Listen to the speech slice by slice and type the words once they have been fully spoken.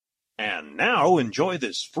And now enjoy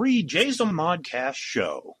this free Jason Modcast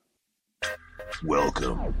show.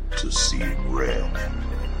 Welcome to Seeing Red.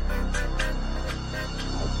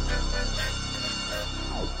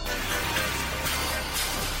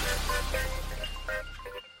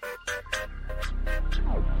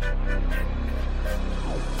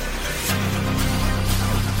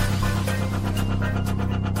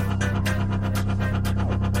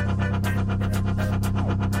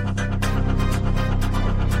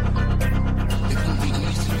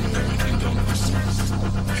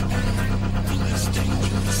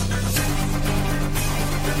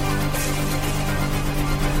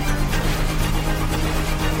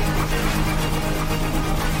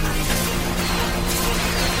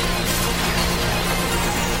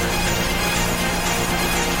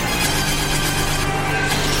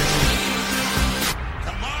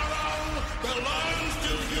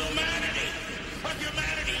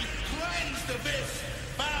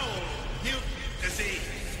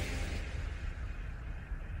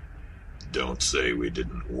 Don't say we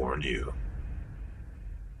didn't warn you.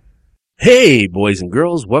 Hey, boys and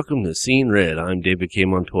girls, welcome to Seeing Red. I'm David K.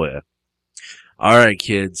 Montoya. Alright,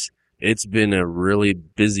 kids, it's been a really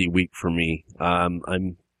busy week for me.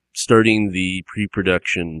 I'm starting the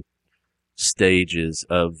pre-production stages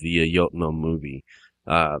of the Jotun movie.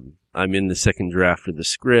 I'm in the second draft of the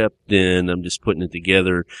script, and I'm just putting it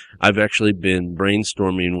together. I've actually been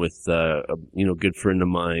brainstorming with a good friend of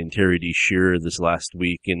mine, Terry D. Shearer, this last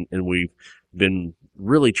week, and we've been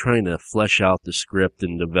really trying to flesh out the script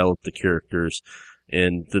and develop the characters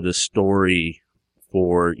and the story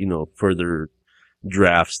for, further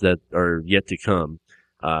drafts that are yet to come.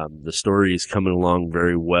 The story is coming along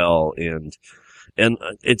very well, and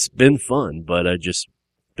it's been fun, but I just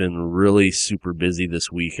been really super busy this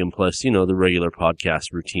week, and plus, the regular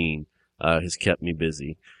podcast routine has kept me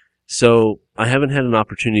busy. So I haven't had an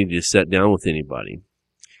opportunity to sit down with anybody.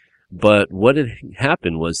 But what had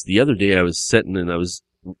happened was the other day I was sitting and I was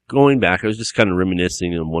going back. I was just kind of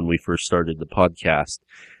reminiscing on when we first started the podcast,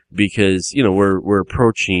 because we're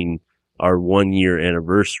approaching our 1 year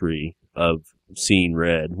anniversary of Seeing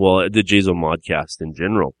Red. Well, the Jason Modcast in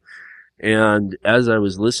general. And as I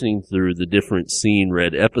was listening through the different Seeing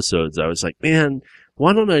Red episodes, I was like, man,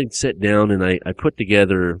 why don't I sit down and I put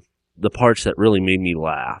together the parts that really made me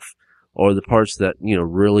laugh, or the parts that,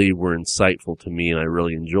 really were insightful to me and I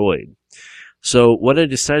really enjoyed. So what I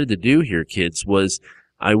decided to do here, kids, was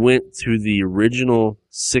I went through the original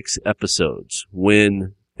 6 episodes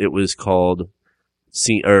when it was called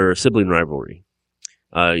Sibling Rivalry.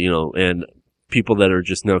 And people that are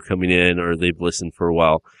just now coming in or they've listened for a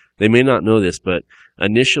while, they may not know this, but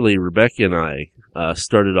initially Rebecca and I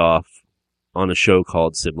started off on a show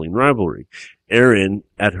called Sibling Rivalry. Aaron,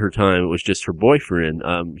 at her time, it was just her boyfriend.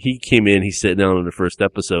 He came in, he sat down on the first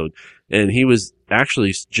episode, and he was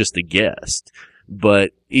actually just a guest.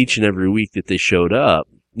 But each and every week that they showed up,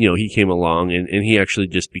 he came along, and he actually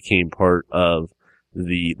just became part of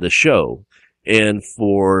the show. And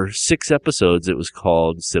for 6 episodes, it was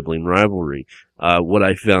called Sibling Rivalry. What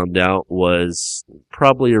I found out was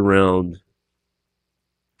probably around,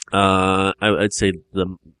 I'd say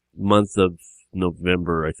the month of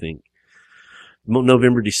November, I think.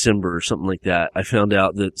 November, December, or something like that. I found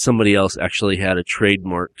out that somebody else actually had a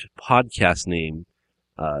trademarked podcast name,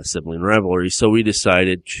 Sibling Rivalry. So we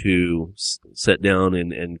decided to sit down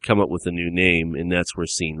and come up with a new name, and that's where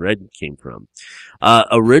Seeing Red came from.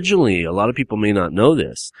 Originally, a lot of people may not know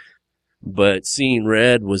this, but Seeing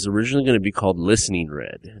Red was originally going to be called Listening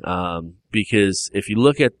Red, because if you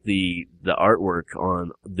look at the artwork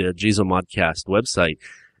on the Jason Modcast website,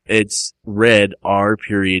 it's red,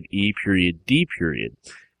 R.E.D.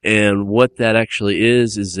 And what that actually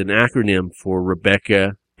is an acronym for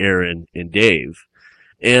Rebecca, Aaron, and Dave.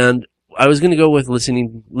 And I was going to go with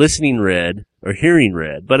listening red or hearing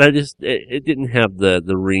red, but it didn't have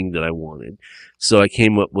the ring that I wanted. So I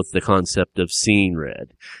came up with the concept of Seeing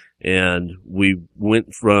Red. And we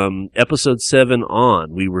went from episode 7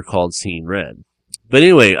 on, we were called Seeing Red. But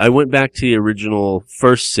anyway, I went back to the original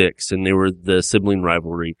first 6, and they were the Sibling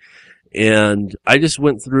Rivalry. And I just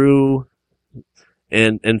went through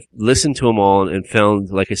and listened to them all and found,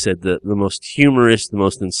 like I said, the most humorous, the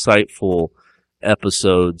most insightful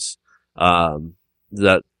episodes,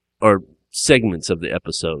 that are segments of the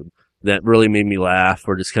episode that really made me laugh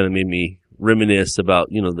or just kind of made me reminisce about,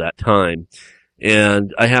 that time.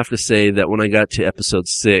 And I have to say that when I got to episode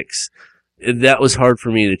 6, that was hard for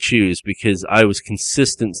me to choose because I was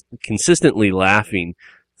consistently laughing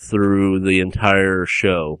through the entire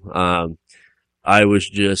show. I was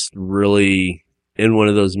just really in one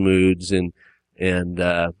of those moods, and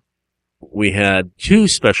we had 2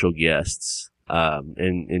 special guests,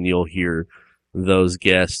 and you'll hear those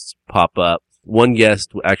guests pop up. One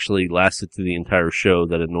guest actually lasted through the entire show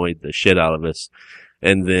that annoyed the shit out of us.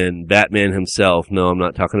 And then Batman himself, no, I'm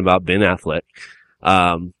not talking about Ben Affleck,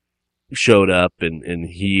 showed up and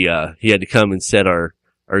he had to come and set our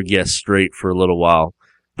guests straight for a little while.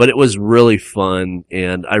 But it was really fun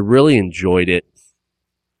and I really enjoyed it.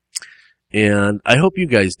 And I hope you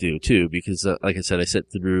guys do too, because like I said, I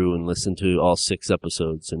sat through and listened to all 6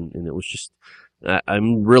 episodes and it was just,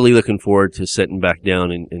 I'm really looking forward to sitting back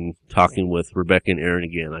down and talking with Rebecca and Aaron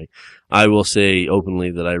again. I will say openly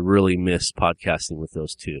that I really miss podcasting with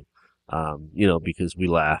those 2. Because we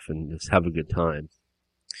laugh and just have a good time.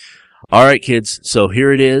 All right, kids. So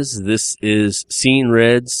here it is. This is Seeing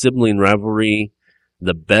Red, Sibling Rivalry,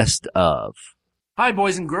 the best of. Hi,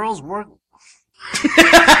 boys and girls. We're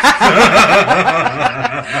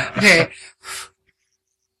Okay.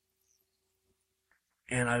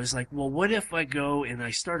 And I was like, well, what if I go and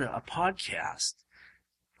I start a podcast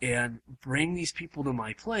and bring these people to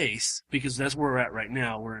my place, because that's where we're at right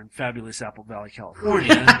now. We're in fabulous Apple Valley,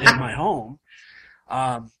 California, in my home.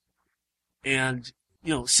 And,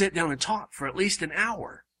 sit down and talk for at least an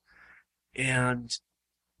hour. And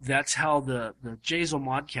that's how the Jazel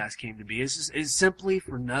Modcast came to be. It's simply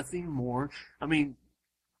for nothing more. I mean,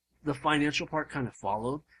 the financial part kind of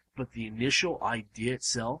followed, but the initial idea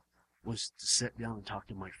itself was to sit down and talk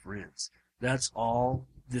to my friends. That's all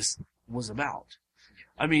this was about.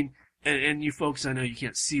 I mean, and you folks, I know you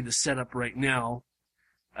can't see the setup right now.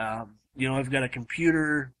 I've got a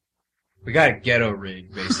computer. We got a ghetto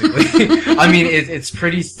rig, basically. I mean, it's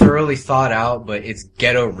pretty thoroughly thought out, but it's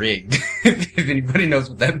ghetto rigged. If anybody knows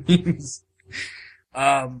what that means.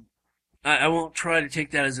 I won't try to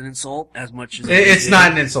take that as an insult as much as it's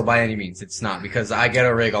not an insult by any means. It's not, because I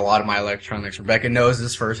ghetto rig a lot of my electronics. Rebecca knows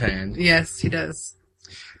this firsthand. Yes, he does.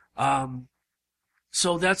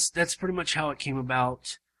 So that's pretty much how it came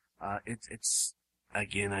about. It's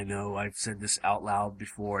again, I know I've said this out loud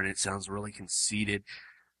before and it sounds really conceited.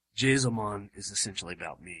 Jazelmon is essentially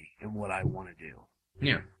about me and what I want to do.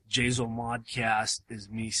 Yeah. Jazel Modcast is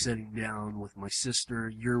me sitting down with my sister.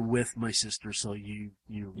 You're with my sister, so you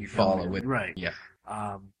follow with, right. Yeah.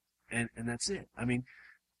 And that's it. I mean,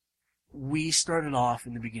 we started off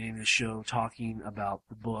in the beginning of the show talking about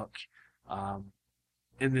the book, and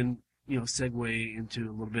then, segue into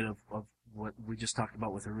a little bit of what we just talked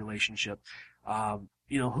about with a relationship.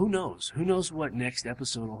 Who knows? Who knows what next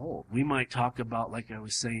episode will hold? We might talk about, like I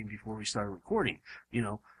was saying before we started recording,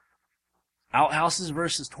 outhouses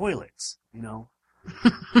versus toilets,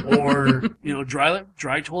 or,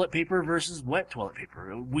 dry toilet paper versus wet toilet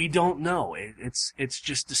paper. We don't know. It's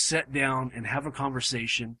just to sit down and have a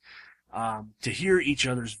conversation, to hear each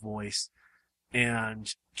other's voice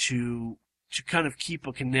and to kind of keep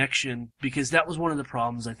a connection, because that was one of the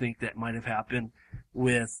problems I think that might have happened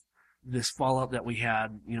with this fallout that we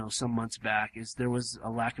had, some months back, is there was a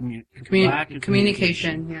lack of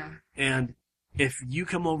communication. Yeah. And if you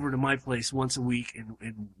come over to my place once a week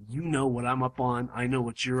and you know what I'm up on, I know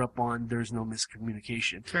what you're up on, there's no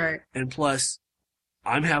miscommunication. Right. And plus,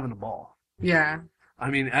 I'm having a ball. Yeah. I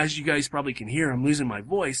mean, as you guys probably can hear, I'm losing my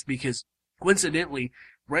voice because, coincidentally,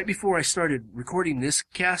 right before I started recording this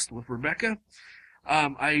cast with Rebecca,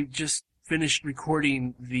 I just finished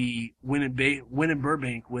recording the Win in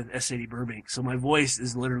Burbank with S80 Burbank. So my voice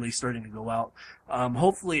is literally starting to go out.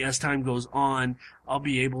 Hopefully, as time goes on, I'll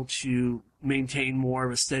be able to maintain more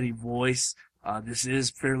of a steady voice. This is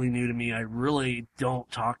fairly new to me. I really don't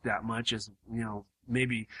talk that much, as,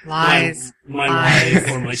 maybe Lies. my wife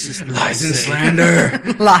or my sister. Lies and slander.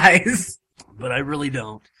 Lies. But I really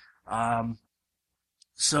don't.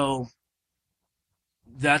 So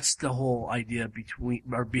that's the whole idea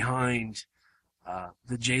behind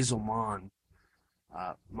the Jazelmon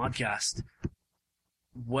Modcast.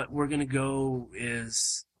 What we're gonna go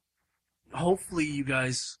is, hopefully you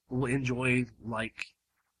guys will enjoy,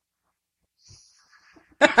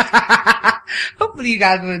 Hopefully you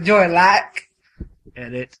guys will enjoy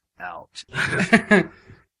edit out.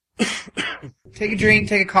 Take a drink,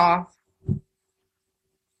 take a cough.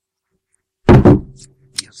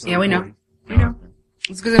 Yeah, we know. We know.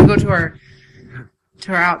 Let's go to our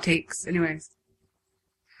outtakes. Anyways.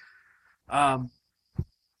 I'm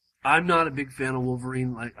not a big fan of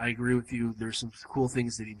Wolverine. I agree with you. There's some cool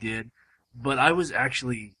things that he did. But I was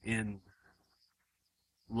actually in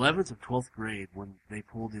 11th or 12th grade when they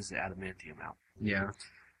pulled his adamantium out. Yeah.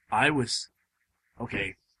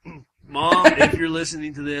 Okay. Mom, if you're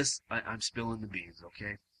listening to this, I'm spilling the beans,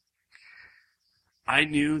 okay? I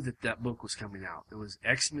knew that book was coming out. It was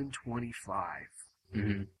X-Men 25.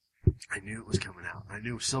 Mm-hmm. I knew it was coming out. I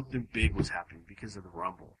knew something big was happening because of the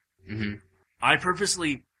Rumble. Mm-hmm. I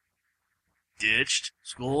purposely ditched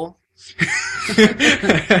school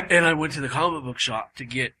and I went to the comic book shop to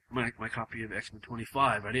get my copy of X-Men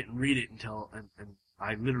 25. I didn't read it until, and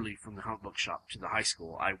I literally, from the comic book shop to the high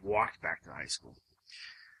school, I walked back to high school.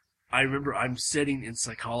 I remember I'm sitting in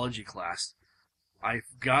psychology class. I've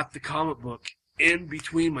got the comic book in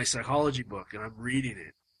between my psychology book, and I'm reading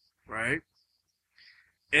it, right?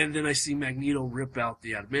 And then I see Magneto rip out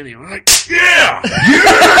the adamantium. I'm like, yeah!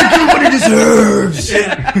 Do what he deserves!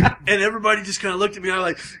 And everybody just kind of looked at me. I'm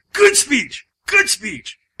like, good speech! Good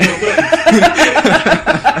speech! In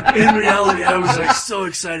reality, I was like so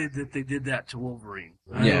excited that they did that to Wolverine.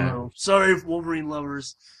 I don't know. Sorry if Wolverine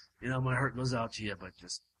lovers, my heart goes out to you, but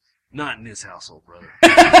just not in this household, brother.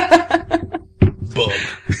 Bug.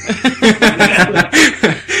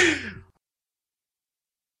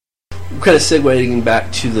 Kind of segueing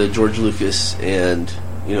back to the George Lucas and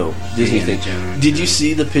Disney thing. Did you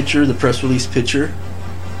see the press release picture?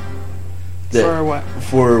 For what?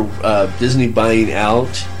 For Disney buying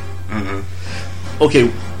out. Mm-hmm.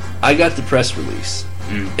 Okay, I got the press release,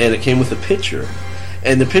 and it came with a picture,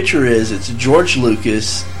 and the picture it's George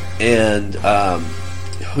Lucas and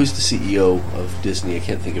who's the CEO of Disney? I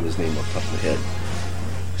can't think of his name off the top of my head.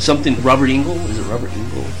 Something Robert Engel? Is it Robert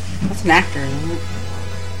Engel? That's an actor, isn't it?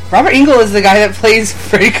 Robert Engel is the guy that plays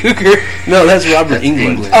Freddy Krueger. No, that's Robert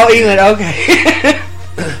Englund. Oh, England, okay.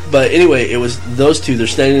 But anyway, it was those two. They're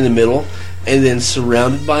standing in the middle, and then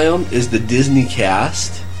surrounded by them is the Disney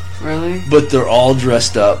cast. Really? But they're all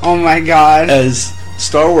dressed up Oh my god. as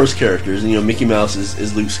Star Wars characters. And, Mickey Mouse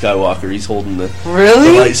is Luke Skywalker. He's holding the Really?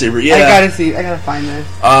 lightsaber. Yeah. I gotta find this.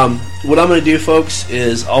 What I'm going to do, folks,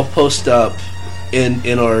 is I'll post up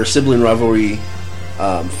in our sibling rivalry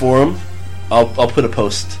forum. I'll put a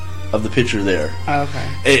post of the picture there. Oh, okay.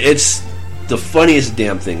 It's the funniest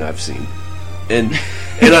damn thing I've seen, and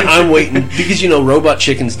I'm waiting because Robot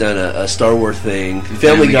Chicken's done a Star Wars thing.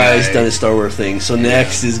 Family Guy's done a Star Wars thing. So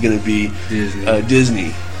next is going to be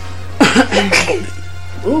Disney.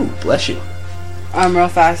 Ooh, bless you. Real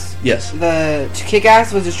fast. Yes. The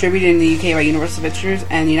Kick-Ass was distributed in the UK by Universal Pictures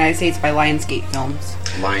and the United States by Lionsgate Films.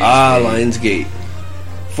 Lionsgate,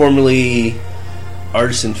 formerly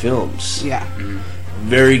Artisan Films. Yeah. Mm-hmm.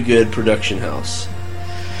 Very good production house.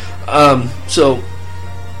 So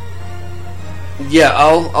yeah,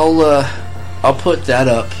 I'll put that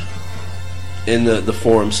up in the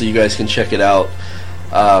forum so you guys can check it out.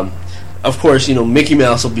 Of course, Mickey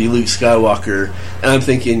Mouse will be Luke Skywalker, and I'm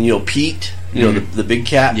thinking, Pete, the big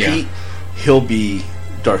cat, Pete, he'll be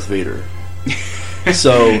Darth Vader.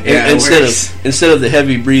 So instead of the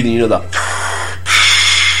heavy breathing,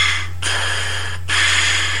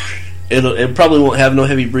 it probably won't have no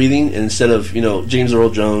heavy breathing. And instead of James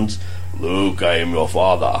Earl Jones, Luke, I am your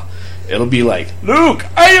father, it'll be like, Luke,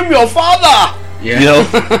 I am your father. Yeah.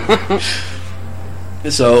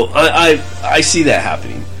 So I see that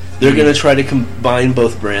happening. They're gonna try to combine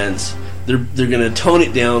both brands. They're gonna tone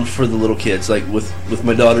it down for the little kids. Like with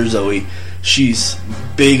my daughter Zoe, she's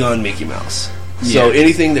big on Mickey Mouse. So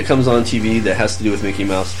anything that comes on TV that has to do with Mickey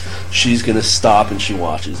Mouse, she's gonna stop and she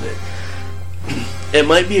watches it. It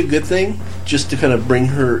might be a good thing just to kind of bring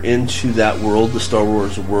her into that world, the Star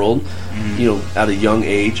Wars world, at a young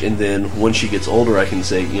age, and then when she gets older, I can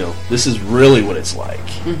say, this is really what it's like.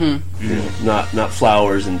 Mm-hmm. Not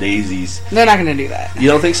flowers and daisies. They're not going to do that. You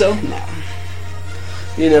don't think so? No.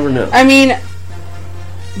 You never know. I mean,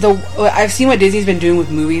 I've seen what Disney's been doing with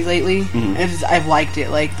movies lately, and I've liked it.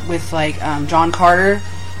 Like with John Carter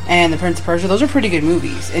and The Prince of Persia, those are pretty good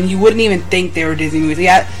movies, and you wouldn't even think they were Disney movies.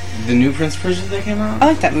 Yeah, The new Prince of Persia that came out? I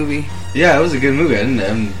like that movie. Yeah, it was a good movie. I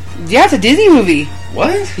didn't. Yeah, it's a Disney movie.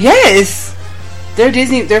 What? Yes, they're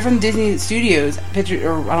Disney. They're from Disney Studios. I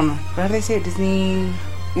don't know. What do they say? Disney.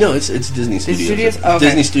 No, it's Disney Studios. Studios? Okay.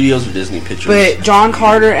 Disney Studios or Disney Pictures. But John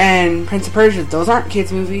Carter and Prince of Persia, those aren't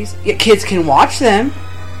kids' movies. Yeah, kids can watch them,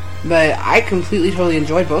 but I totally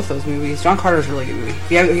enjoyed both those movies. John Carter's a really good movie.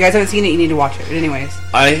 If you guys haven't seen it, you need to watch it. But anyways.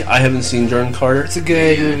 I haven't seen John Carter. It's a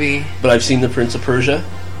good movie. But I've seen The Prince of Persia.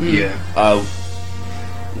 Yeah.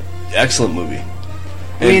 Excellent movie.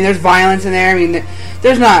 I mean, there's violence in there. I mean,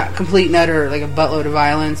 there's not complete and utter, like a buttload of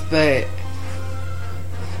violence, but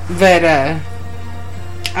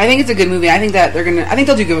I think it's a good movie. I think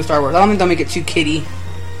they'll do good with Star Wars. I don't think they'll make it too kiddie.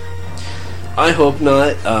 I hope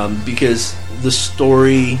not, because the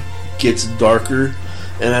story gets darker,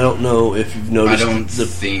 and I don't know if you've noticed. I don't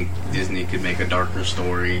think Disney could make a darker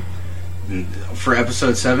story for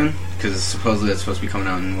Episode 7, because supposedly that's supposed to be coming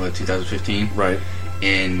out in 2015, right?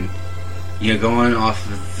 And going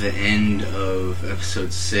off of the end of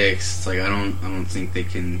episode 6, it's like I don't think they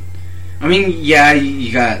can. I mean, yeah,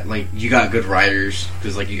 you got good writers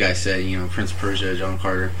because, like you guys said, Prince of Persia, John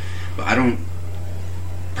Carter, but I don't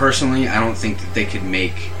think that they could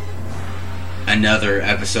make another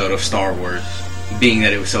episode of Star Wars, being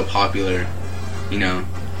that it was so popular,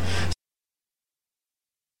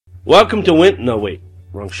 Welcome to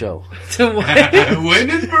wrong show. When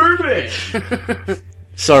is Burbank?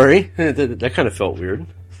 Sorry, that kind of felt weird.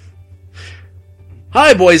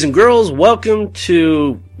 Hi, boys and girls. Welcome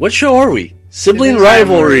to... What show are we? Sibling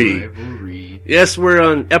Rivalry. Yes, we're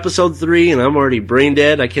on episode 3, and I'm already brain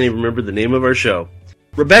dead. I can't even remember the name of our show.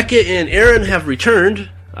 Rebecca and Aaron have returned.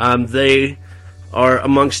 They are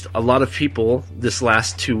amongst a lot of people this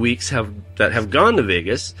last 2 weeks that have gone to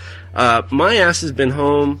Vegas. My ass has been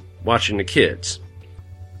home watching the kids.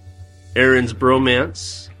 Aaron's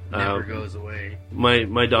bromance... Never goes away.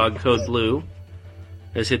 My dog, Code Blue,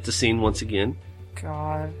 has hit the scene once again.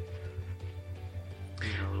 God.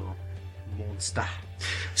 Little monster.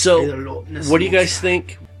 So, what do you guys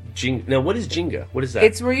think? Now, what is Jenga? What is that?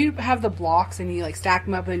 It's where you have the blocks and you stack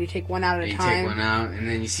them up and then you take one out at a time. You take one out and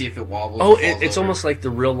then you see if it wobbles. Oh, it's almost like the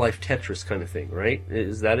real life Tetris kind of thing, right?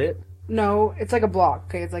 Is that it? No, it's like a block.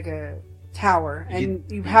 Okay, it's like a tower, and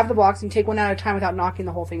you have the blocks and you take one out at a time without knocking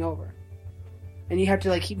the whole thing over. And you have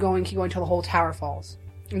to keep going until the whole tower falls.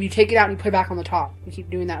 And you take it out and you put it back on the top. You keep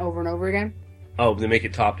doing that over and over again. Oh, they make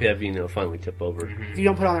it top heavy and it'll finally tip over. If you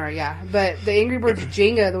don't put it on there, yeah. But the Angry Birds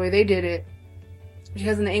Jenga, the way they did it,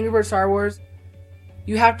 because in the Angry Birds Star Wars,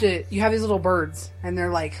 you have these little birds, and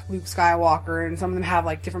they're like Luke Skywalker, and some of them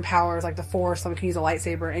have different powers, like the Force. Some can use a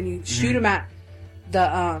lightsaber, and you shoot them at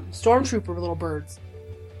the stormtrooper little birds.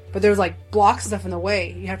 But there's blocks and stuff in the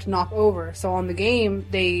way you have to knock over. So on the game,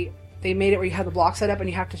 they made it where you have the block set up, and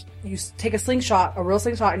you take a real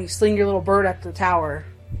slingshot, and you sling your little bird at the tower.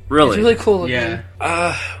 Really? It's really cool looking.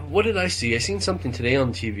 Yeah. What did I see? I seen something today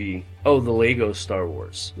on TV. Oh, the Lego Star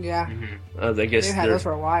Wars. Yeah. I guess they've had those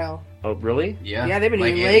for a while. Oh, really? Yeah. Yeah, they've been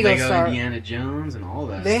doing Lego Star Indiana Jones and all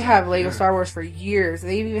that. They have Lego Star Wars for years.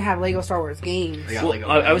 They even have Lego Star Wars games.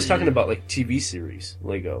 I was talking about TV series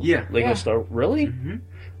Lego. Yeah. Lego Star. Really? Mm-hmm.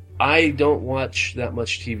 I don't watch that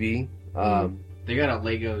much TV. They got a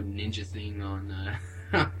Lego Ninja thing on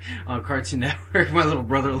on Cartoon Network. My little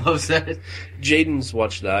brother loves that. Jaden's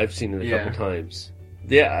watched that. I've seen it a couple times.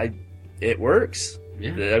 Yeah, it works.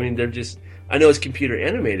 Yeah. I mean, they're just... I know it's computer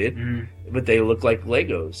animated, but they look like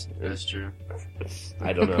Legos. That's true.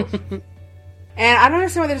 I don't know. And I don't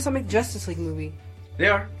understand why they just don't make Justice League movie. They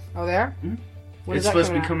are. Oh, they are? Mm-hmm. When it's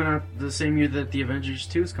supposed to be coming out the same year that the Avengers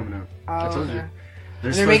 2 is coming out. Oh, I told you.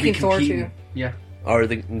 They're making Thor 2. Yeah. Or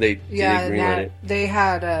they greenlight it? They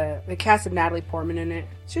had they casted Natalie Portman in it.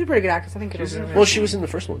 She's a pretty good actress. I think it was. Well, she was in the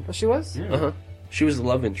first one. Oh, she was? Yeah. She was the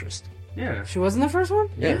love interest. Yeah. She was in the first one?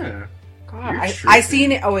 Yeah. God, I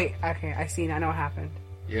seen it. Oh wait, okay, I seen it. I know what happened.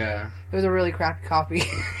 Yeah. It was a really crappy copy.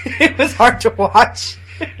 It was hard to watch.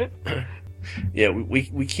 Yeah,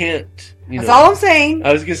 we can't. That's all I'm saying.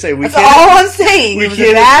 I was gonna say That's all I'm saying. It was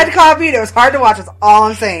a bad copy. And it was hard to watch. That's all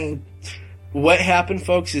I'm saying. What happened,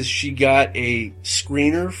 folks, is she got a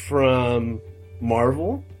screener from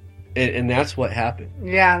Marvel, and that's what happened.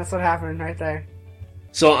 Yeah, that's what happened right there.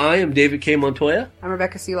 So I am David K. Montoya. I'm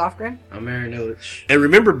Rebecca C. Lofgren. I'm Aaron Illich. And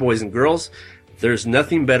remember, boys and girls, there's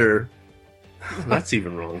nothing better... That's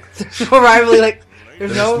even wrong. There's no rivalry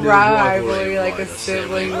there's no rivalry like a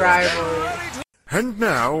sibling rivalry. And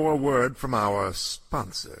now a word from our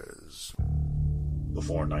sponsors.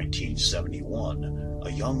 Before 1971,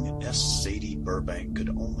 a young S. Sadie Burbank could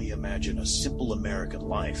only imagine a simple American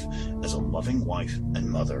life as a loving wife and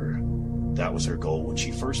mother. That was her goal when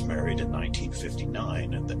she first married in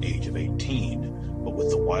 1959 at the age of 18. But with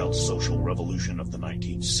the wild social revolution of the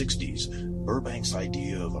 1960s, Burbank's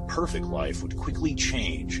idea of a perfect life would quickly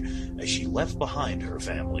change as she left behind her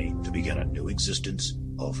family to begin a new existence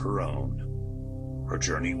of her own. Her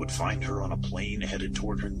journey would find her on a plane headed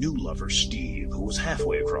toward her new lover, Steve, who was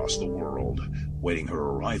halfway across the world, waiting her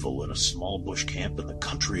arrival in a small bush camp in the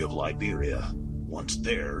country of Liberia. Once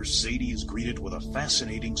there, Sadie is greeted with a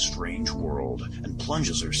fascinating, strange world and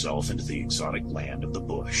plunges herself into the exotic land of the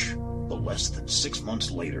bush. But less than 6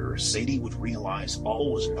 months later, Sadie would realize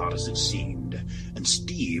all was not as it seemed, and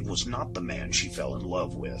Steve was not the man she fell in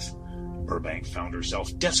love with. Burbank found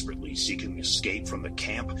herself desperately seeking escape from the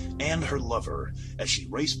camp and her lover as she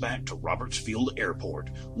raced back to Roberts Field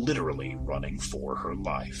Airport, literally running for her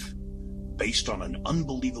life. Based on an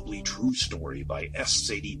unbelievably true story by S.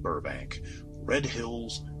 Sadie Burbank, Red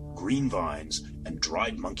Hills, Green Vines, and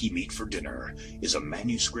Dried Monkey Meat for Dinner is a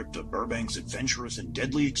manuscript of Burbank's adventurous and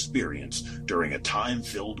deadly experience during a time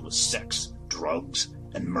filled with sex, drugs,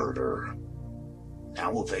 and murder.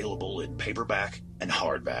 Now available in paperback and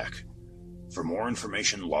hardback. For more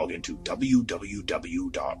information, log into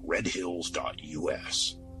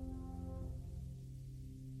www.redhills.us.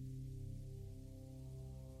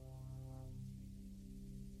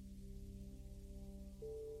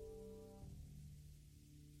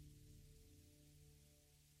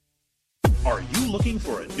 Are you looking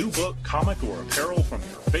for a new book, comic, or apparel from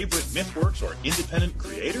your favorite MythWorks or independent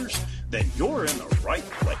creators? Then you're in the right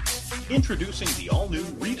place. Introducing the all-new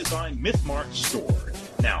redesigned MythMart store.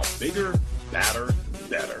 Now bigger, badder,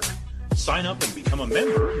 better. Sign up and become a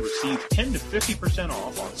member and receive 10 to 50%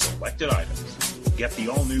 off on selected items. Get the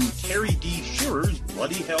all-new Terry D. Shearer's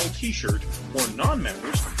Bloody Hell t-shirt, or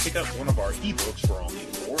non-members can pick up one of our ebooks for only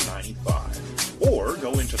 $4.95. Or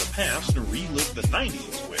go into the past and relive the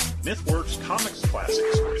 90s with MythWorks Comics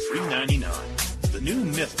Classics for $3.99. The new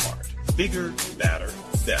MythMart. Bigger, badder,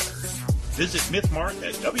 better. Visit MythMart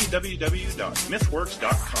at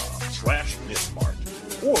www.mythworks.com/MythMart.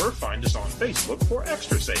 Or find us on Facebook for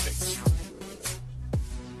extra savings.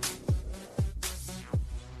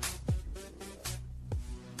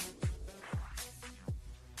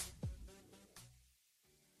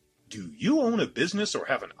 Do you own a business or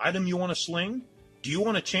have an item you want to sling? Do you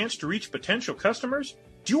want a chance to reach potential customers?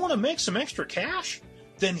 Do you want to make some extra cash?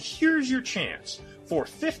 Then here's your chance. For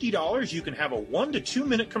 $50, you can have a 1 to 2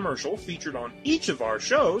 minute commercial featured on each of our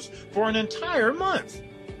shows for an entire month.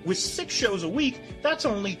 With 6 shows a week, that's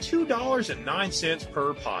only $2.09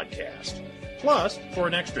 per podcast. Plus, for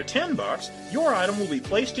an extra $10, your item will be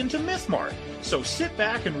placed into MythMart. So sit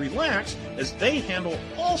back and relax as they handle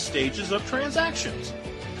all stages of transactions.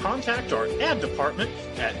 Contact our ad department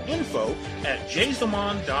at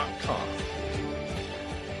info@jazelmon.com.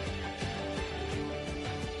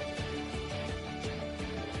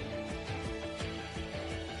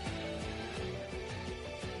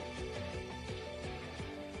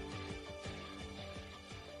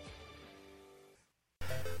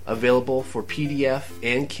 Available for PDF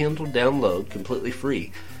and Kindle download, completely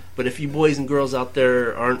free. But if you boys and girls out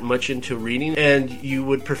there aren't much into reading and you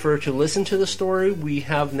would prefer to listen to the story, we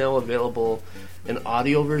have now available an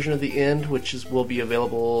audio version of the end, which will be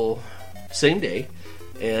available same day,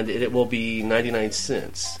 and it will be 99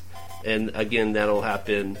 cents. And again, that'll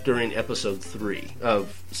happen during episode 3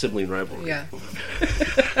 of Sibling Rivalry. Yeah.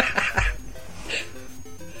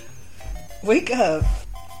 Wake up.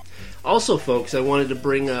 Also, folks, I wanted to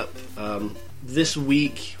bring up this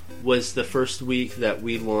week was the first week that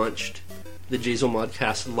we launched the Jazel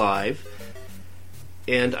Modcast Live.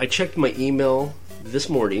 And I checked my email this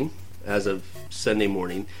morning, as of Sunday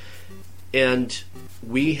morning, and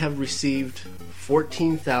we have received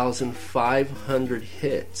 14,500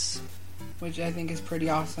 hits. Which I think is pretty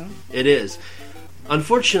awesome. It is.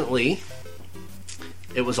 Unfortunately,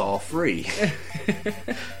 it was all free.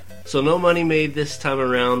 So no money made this time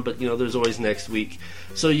around, but there's always next week.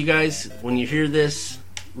 So you guys, when you hear this,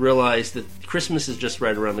 realize that Christmas is just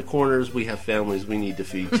right around the corners. We have families we need to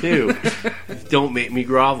feed too. Don't make me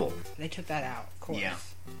grovel. They took that out, of course. Yeah.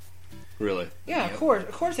 Really? Yeah, of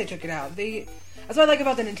course they took it out. That's what I like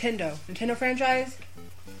about the Nintendo franchise.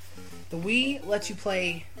 The Wii lets you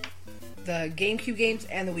play the GameCube games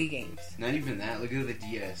and the Wii games. Not even that. Look at the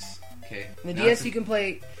DS. Okay. The DS you can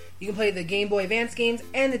play the Game Boy Advance games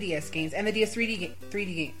and the DS games and the DS 3D games.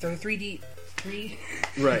 So 3D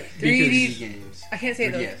Right. 3D games. I can't say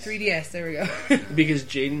it though. 3DS. There we go. Because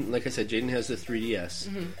Jaden, like I said, Jaden has the 3DS,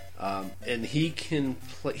 and he can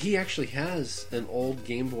play. He actually has an old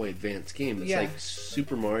Game Boy Advance game. It's like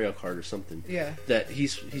Super Mario Kart or something. Yeah. That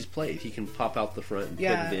he's played. He can pop out the front and put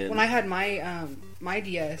it in. When I had my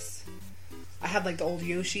DS, I had like the old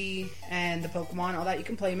Yoshi and the Pokemon, all that. You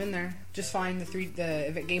can play them in there just fine.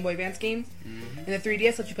 The Game Boy Advance games, and the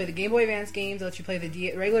 3DS lets you play the Game Boy Advance games, lets you play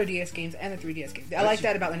the regular DS games and the 3DS games. I like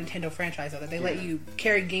that about the Nintendo franchise, though, that they let you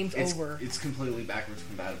carry games over. It's completely backwards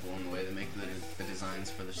compatible in the way they make the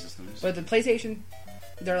designs for the systems. But the PlayStation,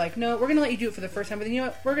 they're like, no, we're going to let you do it for the first time, but then you know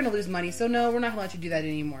what? We're going to lose money, so no, we're not going to let you do that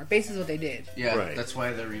anymore. Basically what they did. Yeah, right. That's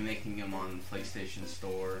why they're remaking them on PlayStation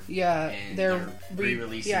Store. Yeah, and they're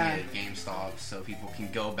re-releasing it at GameStop so people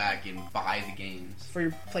can go back and buy the games. For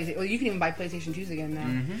your PlayStation. Well, you can even buy PlayStation 2s again now.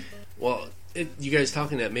 Mm-hmm. Well, you guys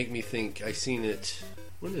talking that make me think. I seen it.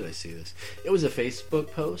 When did I see this? It was a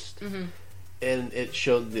Facebook post, and it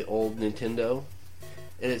showed the old Nintendo,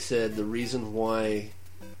 and it said the reason why,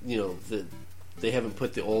 they haven't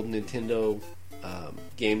put the old Nintendo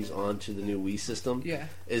games onto the new Wii system,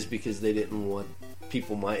 is because they didn't want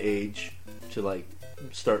people my age to like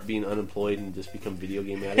start being unemployed and just become video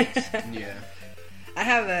game addicts. Yeah. I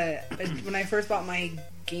have when I first bought my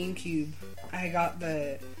GameCube, I got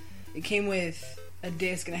it came with a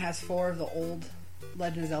disc and it has 4 of the old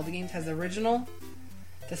Legend of Zelda games. It has the original,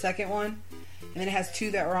 the second one, and then it has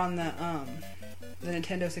 2 that were on the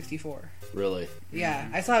Nintendo 64. Really? Yeah,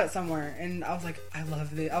 I saw it somewhere, and I was like, I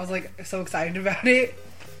loved it. I was like so excited about it.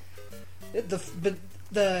 But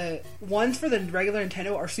the ones for the regular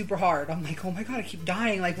Nintendo are super hard. I'm like, oh my god, I keep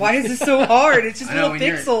dying. Like, why is this so hard? It's just little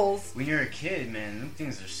pixels. When you're a kid, man, them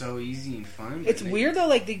things are so easy and fun. It's weird though.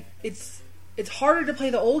 Like, it's harder to play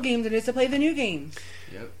the old games than it is to play the new games.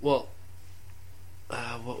 Yep. Well,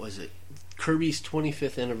 what was it? Kirby's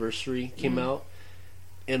 25th anniversary came out,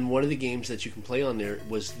 and one of the games that you can play on there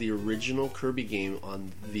was the original Kirby game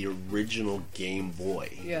on the original Game Boy.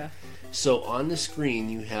 Yeah. So on the screen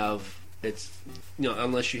you have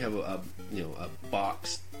unless you have a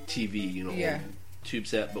box TV, Yeah. tube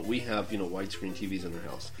set, but we have widescreen TVs in our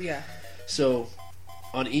house. Yeah. So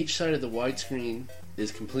on each side of the widescreen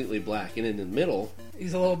is completely black, and in the middle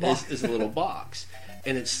He's a little box. is a little box,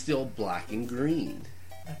 and it's still black and green.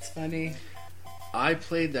 That's funny. I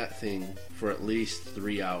played that thing for at least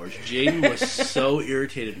 3 hours. Jaden was so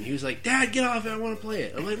irritated, and he was like, "Dad, get off it! I want to play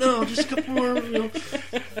it." I'm like, "No, just a couple more."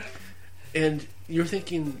 And you're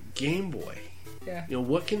thinking Game Boy. Yeah.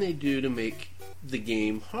 What can they do to make the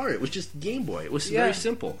game hard? It was just Game Boy. It was very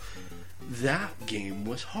simple. That game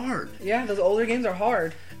was hard. Yeah, those older games are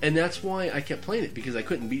hard. And that's why I kept playing it, because I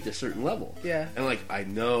couldn't beat a certain level. Yeah. And I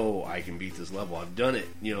know I can beat this level. I've done it.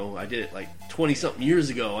 I did it 20-something years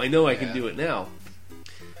ago. I know I can do it now.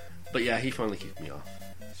 But yeah, he finally kicked me off.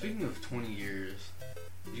 Speaking of 20 years,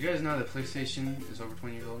 do you guys know that PlayStation is over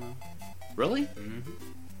 20 years old now? Really? Mm-hmm.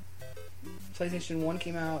 PlayStation 1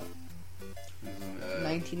 came out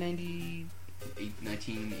 1990...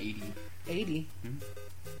 1980. 80.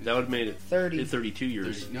 That would have made it 30. 32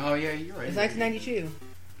 years. No, yeah, you're right. It's 1992.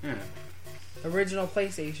 Yeah. Original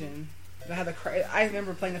PlayStation. I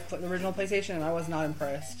remember playing the original PlayStation, and I was not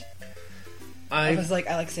impressed. I was like,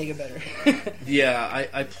 I like Sega better. Yeah,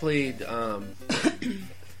 I played, and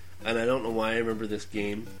I don't know why I remember this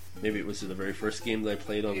game. Maybe it was the very first game that I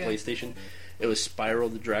played on PlayStation. It was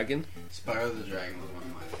Spyro the Dragon. Spyro the Dragon was one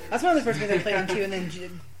of my favorites. That's one of the first games I played on too, and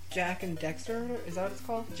then Jack and Dexter, is that what it's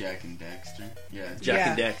called? Jack and Dexter. Yeah. Jack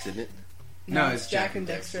and Dex, isn't it? No, it's Jack and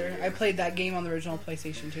Dexter. I played that game on the original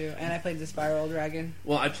PlayStation 2, and I played the Spyro Dragon.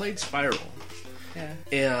 Well, I played Spyro. Yeah.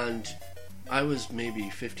 And I was maybe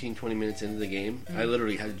 15, 20 minutes into the game. I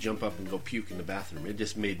literally had to jump up and go puke in the bathroom. It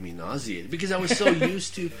just made me nauseated because I was so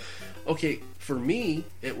used to... Okay, for me,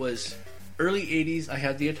 it was early 80s, I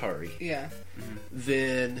had the Atari. Yeah. Mm-hmm.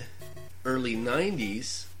 Then early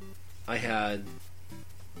 90s, I had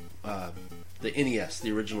the NES,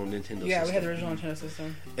 the original Nintendo system. Yeah, we had the original Nintendo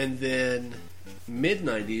system. And then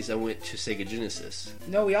mid-90s, I went to Sega Genesis.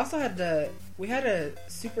 No, we also had we had a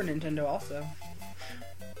Super Nintendo also.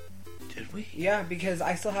 Did we? Yeah, because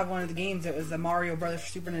I still have one of the games. It was the Mario Brothers for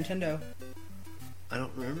Super Nintendo. I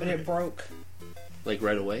don't remember. But it broke. Like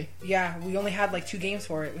right away? Yeah, we only had 2 games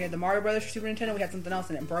for it. We had the Mario Brothers for Super Nintendo, we had something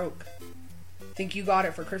else, and it broke. I think you got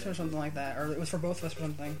it for Christmas or something like that, or it was for both of us or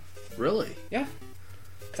something. Really? Yeah.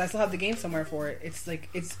 Because I still have the game somewhere for it. It's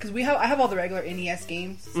because I have all the regular NES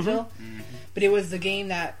games still, but it was the game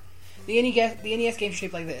that the NES game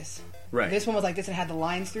shaped like this. Right. This one was like this and had the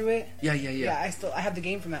lines through it. Yeah. Yeah, I have the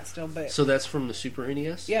game from that still, but So that's from the Super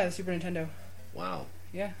NES? yeah, the Super Nintendo. Wow.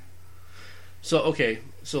 Yeah. So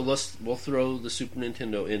we'll throw the Super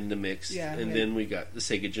Nintendo in the mix, Yeah, and okay. then we got the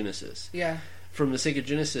Sega Genesis. Yeah. From the Sega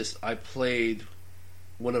Genesis, I played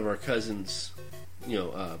one of our cousins,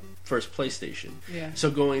 first PlayStation. Yeah.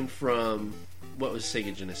 So going from what was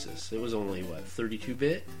Sega Genesis? It was only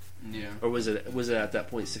 32-bit, Yeah. or was it at that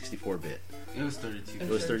point 64-bit? It was 32. It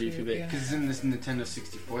was 32-bit. Yeah. Because in this Nintendo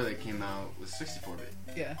 64 that came out was 64-bit.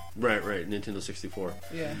 Yeah. Right. Nintendo 64.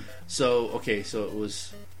 Yeah. So it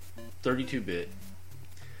was 32-bit,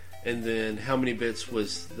 and then how many bits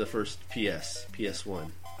was the first PS1?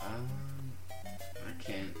 I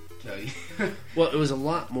can't tell you. Well, it was a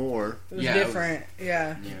lot more. It was Yeah, different.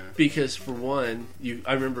 Yeah. Yeah. Because for one,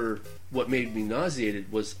 I remember what made me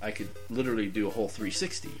nauseated was I could literally do a whole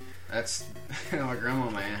 360. That's my grandma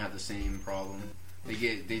and my aunt have the same problem. They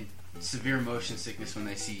get severe motion sickness when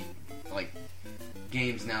they see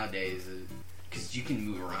games nowadays because you can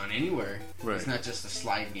move around anywhere. Right. It's not just a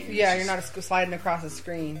slide game. Yeah, It's you're just- not sliding across the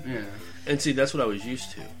screen. Yeah. And see, that's what I was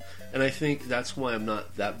used to. And I think that's why I'm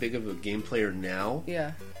not that big of a game player now.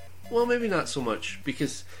 Yeah. Well, maybe not so much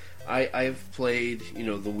because I've played, the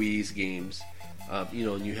Wii's games.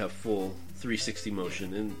 and you have full 360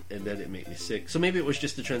 motion, and then it made me sick. So maybe it was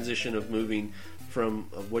just the transition of moving from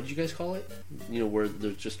what did you guys call it? Where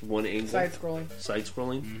there's just one angle, Side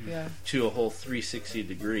scrolling. Yeah. To a whole 360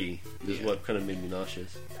 degree is what kind of made me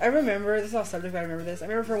nauseous. I remember, this is off subject, but I remember this. I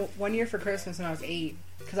remember for 1 year for Christmas when I was 8,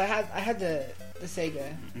 because I had the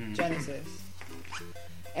Sega Genesis,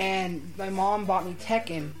 and my mom bought me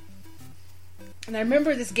Tekken, and I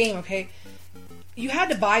remember this game. Okay, you had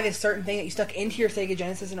to buy this certain thing that you stuck into your Sega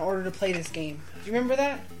Genesis in order to play this game. Do you remember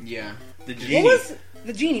that? Yeah. The Genie. What was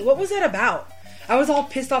the Genie? What was that about? I was all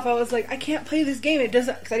pissed off. I was like, I can't play this game. It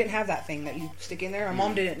doesn't, because I didn't have that thing that you stick in there. My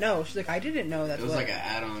mom didn't know. She's like, I didn't know that. It was like an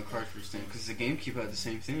add-on cartridge thing, because the GameCube had the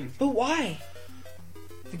same thing. But why?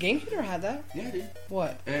 The GameCube never had that. Yeah, it did.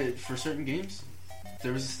 What? For certain games,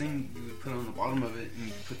 there was this thing you would put on the bottom of it, and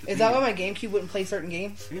you put the. Is that why my GameCube wouldn't play certain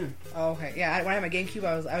games? Yeah. Oh, okay. Yeah, when I had my GameCube,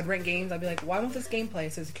 I would rent games. I'd be like, why won't this game play?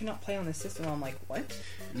 It says it cannot play on this system. I'm like, what?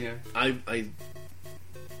 Yeah. I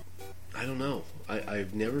don't know.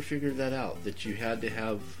 I've never figured that out. That you had to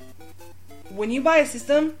have. When you buy a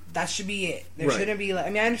system, that should be it. There Right. shouldn't be. I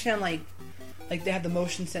mean, I understand like they have the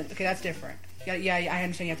motion sense. Okay, that's different. Yeah, I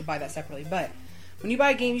understand you have to buy that separately. But when you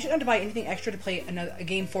buy a game, you shouldn't have to buy anything extra to play a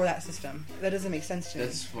game for that system. That doesn't make sense to me.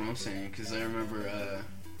 That's what I'm saying, because I remember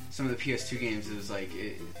some of the PS2 games. It was like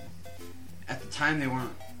at the time they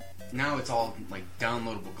weren't. Now it's all like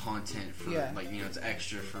downloadable content for it's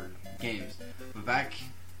extra for games. But back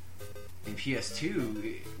in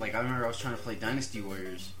PS2, like I remember I was trying to play Dynasty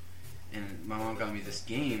Warriors, and my mom got me this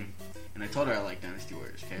game, and I told her I like Dynasty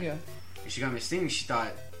Warriors. Okay. Yeah. And she got me this thing. She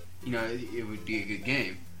thought, it would be a good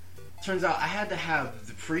game. Turns out I had to have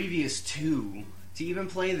the previous 2 to even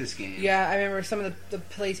play this game. Yeah, I remember some of the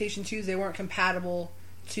PlayStation 2s, they weren't compatible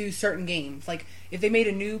to certain games. Like, if they made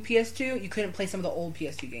a new PS2, you couldn't play some of the old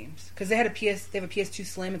PS2 games. Because they have a PS2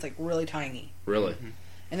 Slim, it's like really tiny. Really?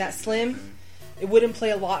 And that Slim, it wouldn't play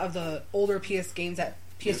a lot of the older PS2 games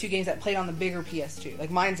that played on the bigger PS2. Like,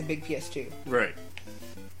 mine's a big PS2. Right.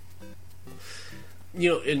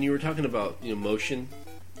 And you were talking about motion.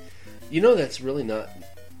 That's really not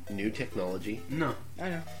new technology. No. I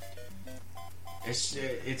know.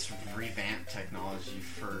 It's revamped technology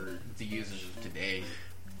for the users of today.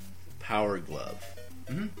 Power Glove.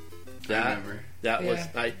 Mm-hmm. I remember. That was.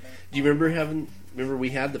 Do you remember Remember we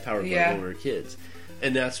had the Power Glove when we were kids,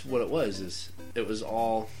 and that's what it was. It was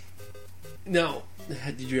all. Now,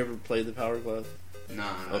 did you ever play the Power Glove?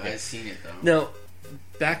 Nah, okay. I've seen it though. Now,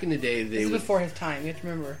 back in the day, this is before his time. You have to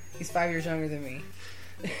remember, he's 5 years younger than me.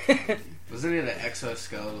 Wasn't it an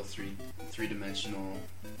exoskeletal three-dimensional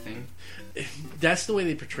thing? That's the way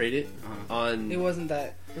they portrayed it on. It wasn't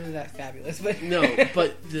that fabulous, but no.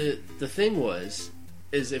 But the thing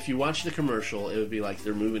is if you watch the commercial, it would be like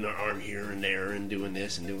they're moving their arm here and there and doing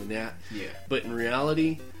this and doing that. Yeah. But in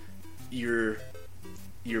reality, your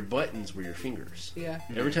buttons were your fingers. Yeah.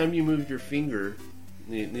 Every time you moved your finger,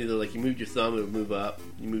 either like you moved your thumb, it would move up.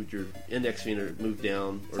 You moved your index finger, it would move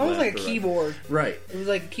down. It's almost like a keyboard. Right. It was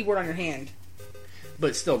like a keyboard on your hand.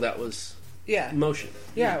 But still, that was motion.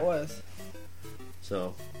 Yeah, it was.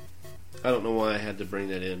 So, I don't know why I had to bring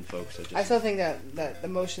that in, folks. I still think that the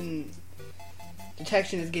motion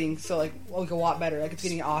detection is getting like a lot better. Like, it's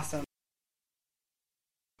getting awesome.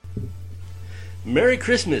 Merry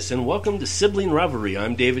Christmas and welcome to Sibling Rivalry.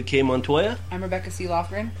 I'm David K. Montoya. I'm Rebecca C.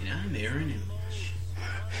 Lofgren. And I'm Aaron.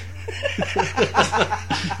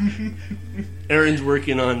 Aaron's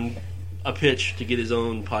working on a pitch to get his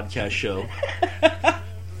own podcast show. I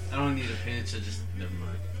don't need a pitch. Never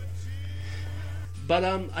mind. But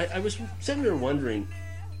I was sitting there wondering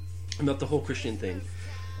about the whole Christian thing.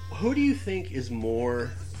 Who do you think is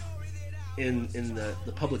more in the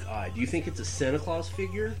public eye? Do you think it's a Santa Claus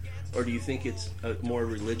figure, or do you think it's a more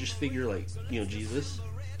religious figure like Jesus?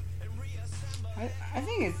 I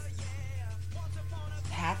think it's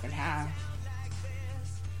half and half,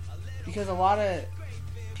 because a lot of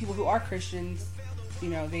people who are Christians,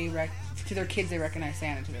 to their kids they recognize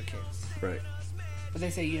Santa to their kids, right? But they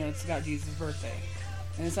say it's about Jesus' birthday,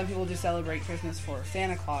 and then some people just celebrate Christmas for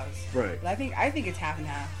Santa Claus, right? But I think it's half and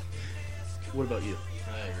half. What about you?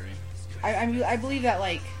 I agree. I believe that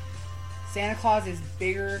Santa Claus is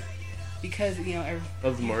bigger because of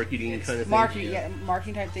the marketing kind of thing.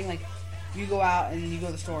 Marketing type thing. Like, you go out and you go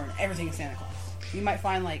to the store and everything is Santa Claus. You might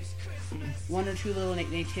find one or two little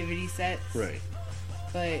nativity sets, right?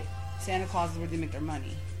 But Santa Claus is where they make their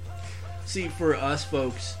money. See, for us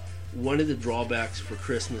folks, one of the drawbacks for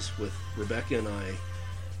Christmas with Rebecca and I,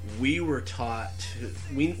 we were taught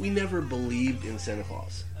we never believed in Santa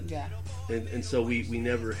Claus. Yeah. And so we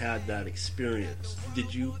never had that experience.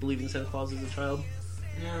 Did you believe in Santa Claus as a child?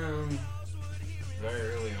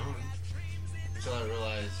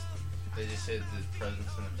 hid the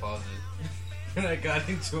presents in the closet. And I got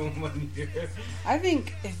into them one year. I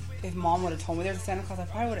think if Mom would have told me there was a Santa Claus, I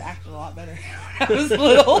probably would have acted a lot better when I was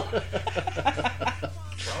little.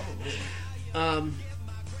 Probably.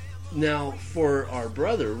 Now, for our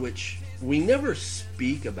brother, which we never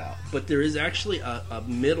speak about, but there is actually a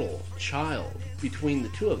middle child between the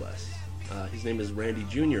two of us. His name is Randy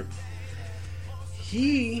Jr.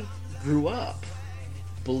 He grew up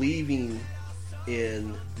believing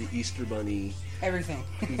in the Easter Bunny, Everything.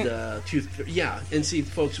 the tooth. Yeah, and see,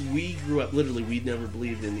 folks, we grew up literally. We never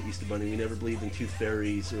believed in the Easter Bunny. We never believed in tooth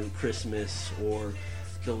fairies or Christmas or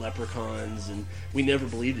the leprechauns, and we never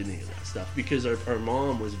believed in any of that stuff because our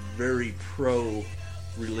mom was very pro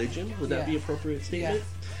religion. Would that be an appropriate statement? Yeah.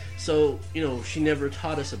 So she never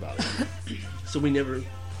taught us about it. So we never.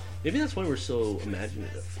 Maybe that's why we're so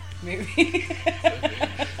imaginative. Maybe.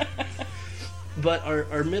 But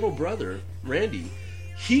our middle brother, Randy,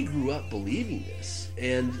 he grew up believing this.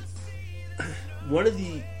 And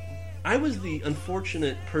I was the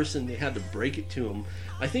unfortunate person that had to break it to him.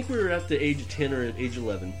 I think we were at the age of 10 or at age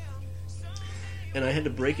 11. And I had to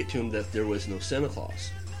break it to him that there was no Santa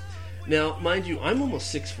Claus. Now, mind you, I'm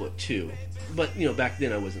almost 6'2". But, back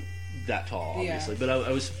then I wasn't that tall, obviously. Yeah. But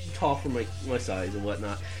I was tall for my size and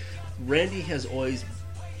whatnot. Randy has always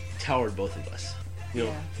towered both of us.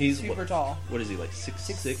 He's super tall. What is he, like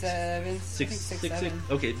 6'7"? 6'7".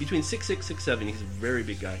 Okay, between 6'6", 6'7". He's a very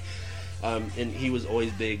big guy. And he was always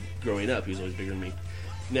big growing up. He was always bigger than me.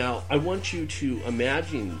 Now, I want you to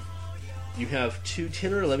imagine you have two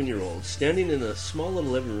 10 or 11-year-olds standing in a small little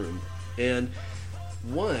living room, and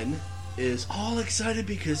one is all excited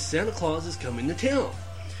because Santa Claus is coming to town.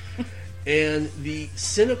 And the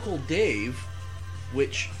cynical Dave,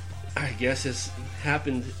 which I guess has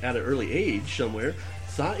happened at an early age somewhere,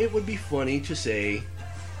 thought it would be funny to say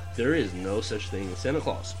there is no such thing as Santa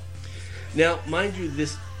Claus. Now, mind you,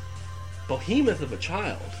 this behemoth of a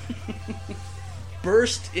child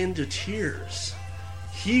burst into tears.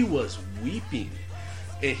 He was weeping,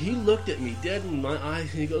 and he looked at me dead in my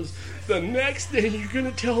eyes, and he goes, "The next thing you're going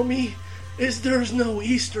to tell me is there's no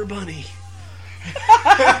Easter Bunny."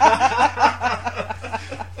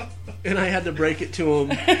 And I had to break it to him,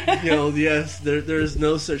 yes, there's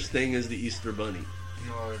no such thing as the Easter Bunny.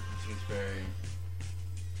 No, the Tooth Fairy.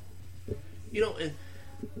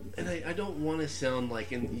 And I don't want to sound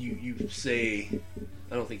like, and you say,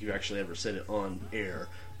 I don't think you've actually ever said it on air,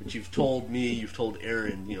 but you've told me, you've told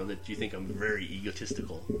Aaron, that you think I'm very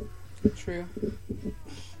egotistical. True.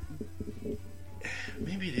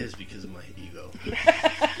 Maybe it is because of my ego.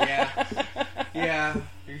 Yeah,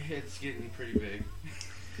 your head's getting pretty big.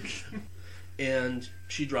 And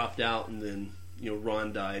she dropped out, and then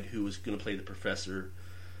Ron died, who was going to play the professor.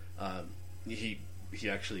 He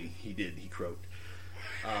croaked.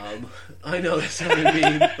 I know that sounded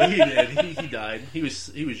mean, but he did. He died. He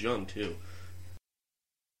was young too.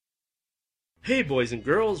 Hey boys and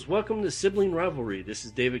girls, welcome to Sibling Rivalry. This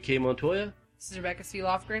is David K. Montoya. This is Rebecca C.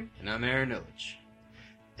 Lofgren. And I'm Aaron Illich.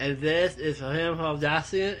 And this is Ham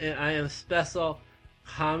Hovdassian, and I am special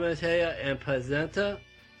commentator and presenter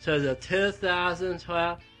to the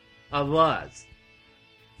 2012 awards.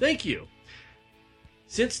 Thank you.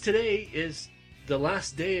 Since today is the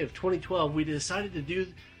last day of 2012, we decided to do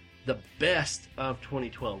the best of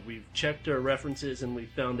 2012. We've checked our references and we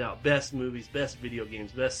found out best movies, best video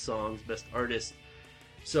games, best songs, best artists.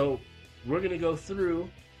 So we're going to go through.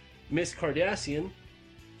 Miss Kardashian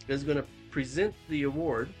is going to present the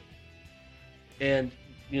award, and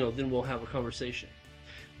then we'll have a conversation.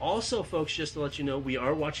 Also, folks, just to let you know, we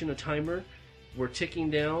are watching a timer. We're ticking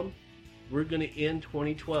down. We're going to end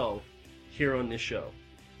 2012 here on this show.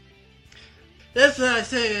 That's what I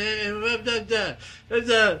say.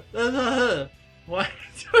 What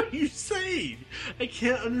are you saying? I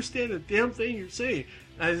can't understand a damn thing you're saying.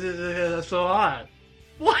 That's so hot.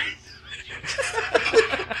 What?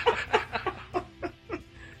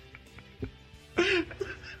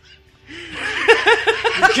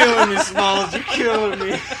 You're killing me, Smalls. You're killing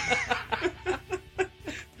me.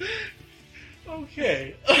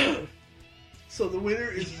 Okay. So the winner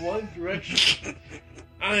is One Direction.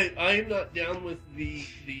 I am not down with the.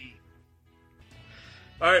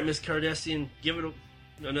 All right, Miss Kardashian, give it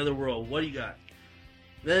another whirl. What do you got?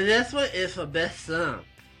 This one is for best song.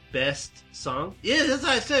 Best song? Yeah, that's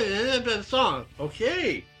what I said. It's best song.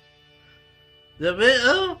 Okay. The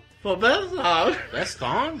winner for best song. Best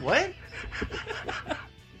song? What?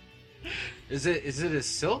 Is it a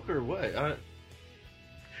silk or what?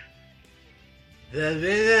 The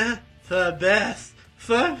winner for best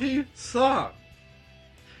fucking song.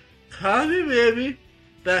 Call Me Baby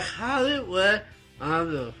by Hollywood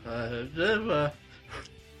I'm the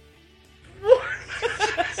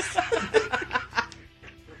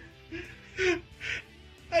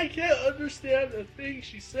I can't understand a thing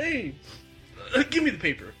she's saying. Give me the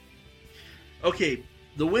paper. Okay,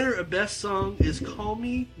 the winner of Best Song is Call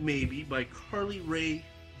Me Maybe by Carly Rae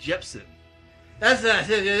Jepsen. That's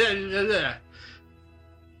that.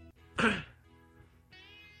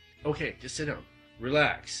 Okay, just sit down.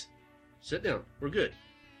 Relax. Sit down. We're good.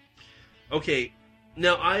 Okay,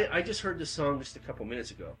 now I just heard this song just a couple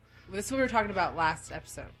minutes ago. This is what we were talking about last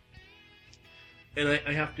episode. And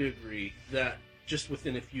I have to agree that just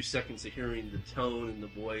within a few seconds of hearing the tone and the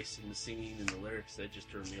voice and the singing and the lyrics, that just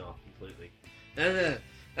turned me off completely.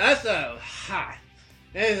 That's a hot.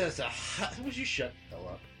 That's a hot. Would you shut the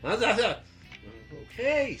hell up?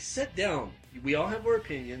 Okay, sit down. We all have our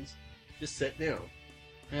opinions. Just sit down.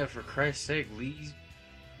 Yeah, for Christ's sake, leave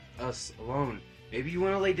us alone. Maybe you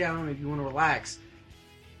want to lay down. Maybe you want to relax.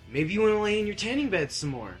 Maybe you want to lay in your tanning bed some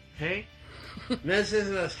more. Okay? This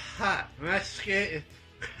is hot. My skin is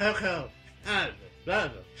cocoa.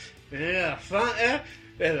 Yeah, fun air.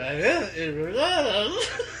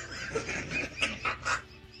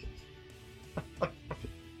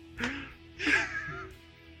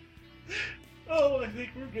 Oh, I think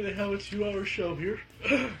we're gonna have a 2-hour show here.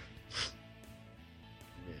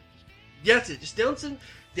 That's it. Just dance in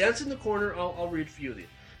the corner. I'll read a few of these.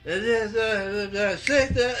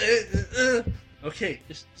 Okay,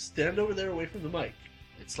 just stand over there away from the mic.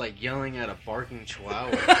 It's like yelling at a barking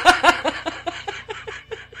chihuahua.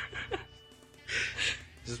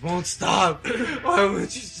 Just won't stop. Why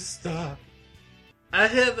won't you just stop? I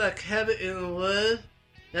have a cabin in the woods.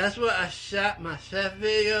 That's where I shot my chef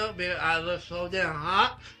video because I look so damn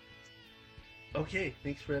hot. Okay,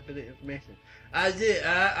 thanks for that bit of information. I did.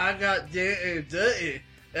 I got damn and dirty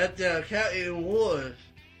at the cabin in the woods.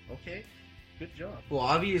 Okay, good job. Well,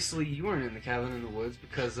 obviously you weren't in the cabin in the woods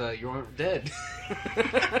because you weren't dead.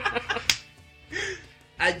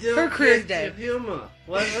 I don't Her career's get dead. the humor.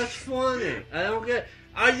 What's funny? I don't get.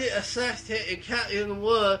 I did a sex tape in cabin in the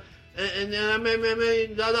woods, and then I made $1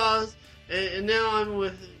 million. And now I'm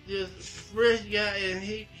with this rich guy, and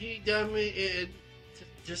he done me. And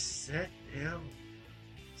just sit down,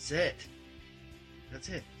 sit. That's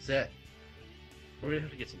it. Sit. We're gonna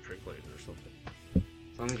have to get some drink later or something.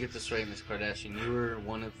 So let me get this right, Miss Kardashian. You were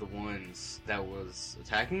one of the ones that was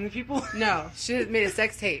attacking the people. No, she made a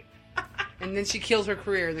sex tape, and then she killed her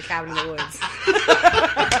career in the cabin in the woods.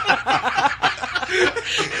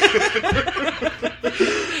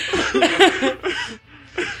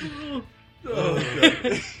 Oh,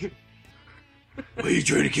 God. Why are you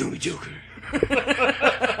trying to kill me, Joker?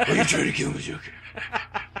 Why are you trying to kill me, Joker?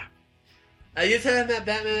 Are you talking about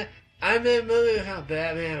Batman? I made a movie called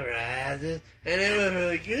Batman Rises, and it was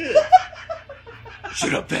really good.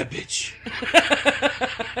 Shut up, bad bitch.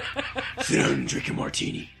 Sit down and drink a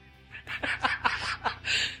martini.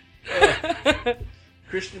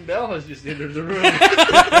 Christian Bale has just entered the room.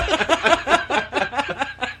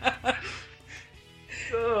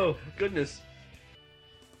 Oh, goodness.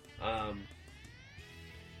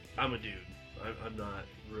 I'm a dude. I'm not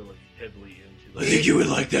really heavily into I think you would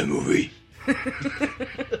like that movie.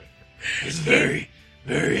 It's very,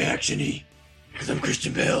 very actiony. Because I'm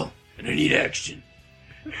Christian Bale, and I need action.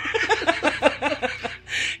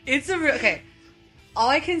 It's a real... Okay. All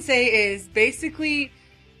I can say is, basically,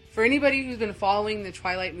 for anybody who's been following the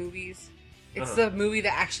Twilight movies, it's the movie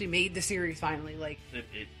that actually made the series finally. Like,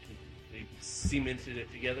 They cemented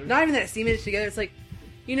it together. not even that it cemented it together. It's like,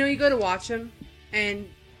 you know, you go to watch them, and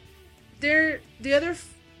the other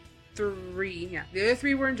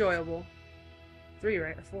three were enjoyable. 3,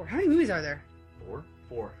 right? Or 4? How many movies are there?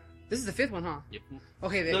 4. This is the 5th one, huh? Yep.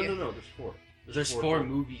 Okay, No, there's 4. There's 4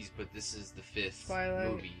 movies, but this is the 5th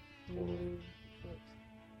Twilight. movie.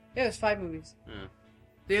 Yeah, there's 5 movies. Yeah.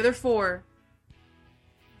 The other 4,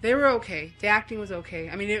 they were okay. The acting was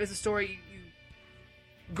okay. I mean, it was a story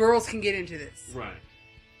girls can get into this. Right.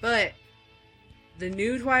 But the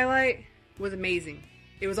new Twilight was amazing.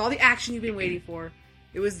 It was all the action you've been waiting for.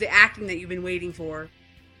 It was the acting that you've been waiting for.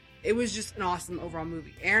 It was just an awesome overall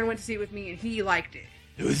movie. Aaron went to see it with me, and he liked it.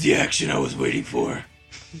 It was the action I was waiting for.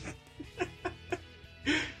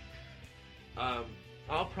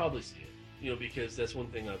 I'll probably see it. You know, because that's one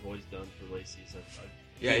thing I've always done for Lacey. Is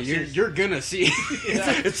Yeah, you're gonna see it.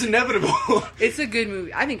 Yeah. It's inevitable. It's a good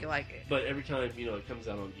movie. I think you like it. But every time, you know, it comes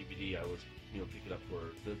out on DVD, I always, you know, pick it up for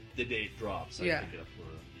the day it drops. I Yeah. pick it up for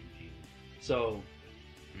DVD. So,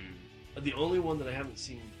 the only one that I haven't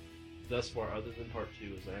seen thus far, other than part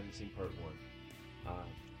 2, is I haven't seen part 1.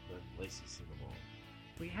 But Lacey's seen them all.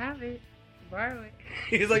 We have it. far away.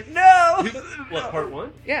 He's like, no! What, part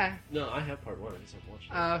 1? Yeah. No, I have part 1. I just haven't watched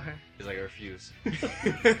it. Oh, okay. He's like, I refuse.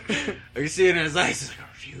 Are you seeing it in his eyes? He's like, I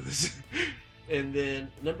refuse. And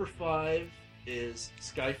then number 5 is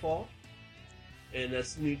Skyfall. And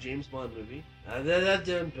that's the new James Bond movie. Shut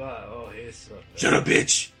up,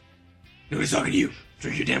 bitch! Nobody's talking to you.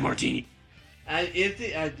 Drink your damn martini. I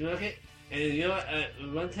drunk it, and you know what?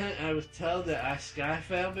 One time I was told that I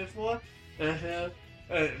skyfell before, and I fell,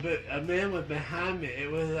 but a man was behind me.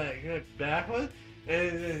 It was like backwards,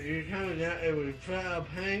 and then you're coming down, and we felt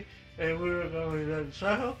pain, and we were going down the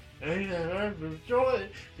circle, and he said, I'm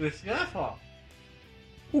destroyed the skyfall.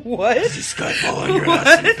 What? There's a skyfall on your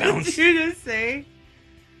ass and bounce. What did you just say?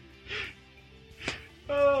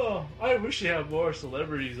 Oh, I wish they had more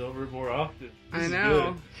celebrities over more often. This I is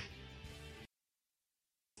know. good.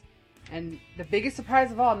 And the biggest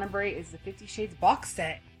surprise of all, number 8, is the 50 Shades box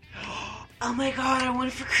set. Oh my god, I want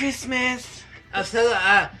it for Christmas. I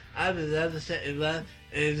said I would love to set it up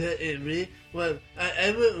and read. Well,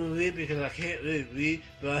 I wouldn't read because I can't really read,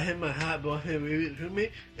 but I had my hot boyfriend read it to me,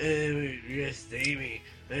 and it would just stay me.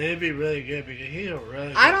 And it'd be really good because he's a really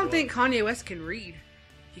good I don't boy. think Kanye West can read.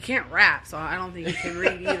 He can't rap, so I don't think he can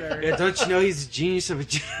read either. Yeah, don't you know he's a genius of a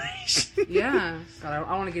generation? Yeah. God,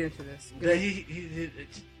 I want to get into this. But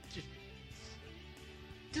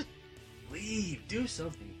just leave, do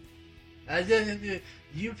something. I just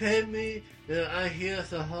you paid me, then I hear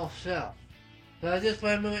the whole show. So I just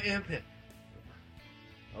want my input.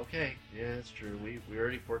 Okay, yeah, that's true. We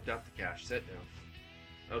already forked out the cash. Sit down.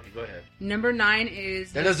 Okay, go ahead. Number 9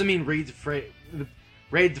 is... That doesn't mean raid the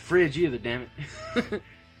fridge either, damn it.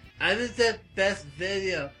 I did that best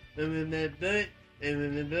video when we made Bert and we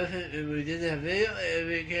did that video and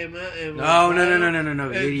we came out and No.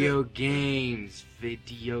 Video games,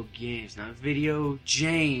 not video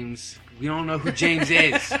James. We don't know who James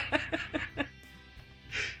is.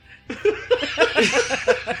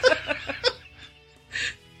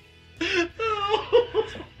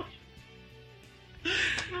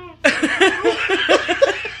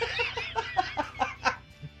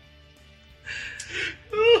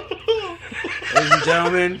 Ladies and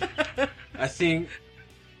gentlemen, I think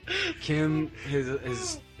Kim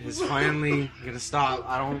is finally gonna stop.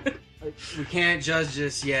 We can't judge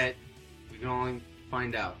this yet. We can only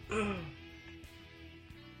find out.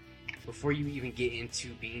 Before you even get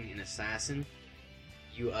into being an assassin,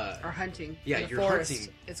 you Or hunting. Yeah, in the you're forest.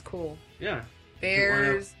 hunting. It's cool. Yeah.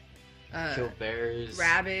 Bears, Kill bears,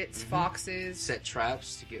 rabbits, foxes. set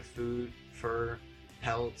traps to get food, fur,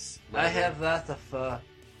 pelts. I have lots of fun.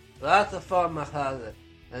 Lots of fun, my cousin.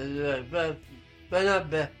 But not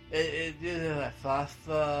bad. It usually like fast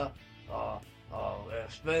fur or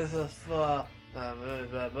expensive fur.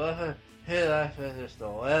 But he likes it just the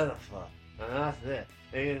weather fur. And that's it.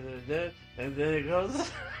 And then it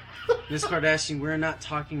goes. Miss Kardashian, we're not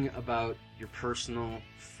talking about your personal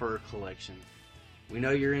fur collection. We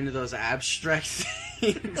know you're into those abstract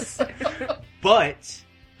things, but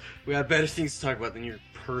we have better things to talk about than your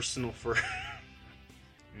personal fur.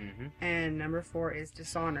 Mm-hmm. And number 4 is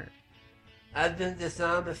Dishonored. I've been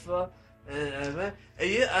disarmed before, and I've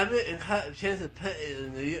been in a chance to put it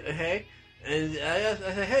in the UK, and I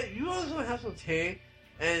said, hey, you also have some tea?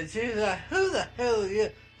 And she's like, who the hell are you?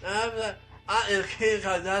 And I'm like, I am Kim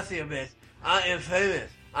Kardashian, bitch. I am famous.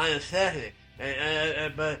 I am sexy.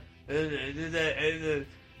 But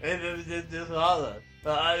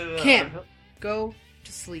Kim, go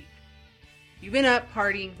to sleep. You've been up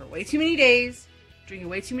partying for way too many days, drinking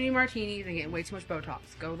way too many martinis, and getting way too much Botox.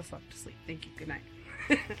 Go the fuck to sleep. Thank you. Good night.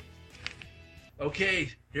 Okay,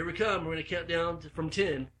 here we come. We're going to count down from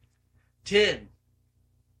 10. 10,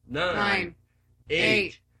 9,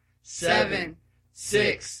 8, 7,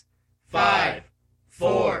 6, 5,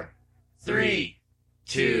 4, 3,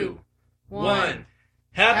 2, 1.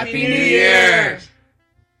 Happy New Year!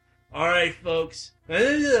 Alright, folks.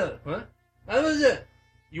 Huh? That was it.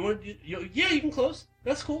 You want? Yeah, you can close.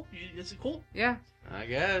 That's cool. Is it cool? Yeah. I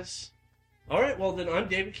guess. Alright, well then I'm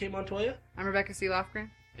David K. Montoya. I'm Rebecca C. Lofgren.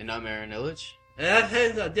 And I'm Aaron Illich. And I'm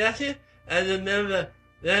Haynes Odessa. And remember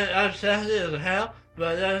that I'm sexy as hell,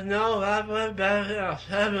 but there's no white boy better than a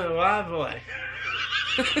 7 white boy.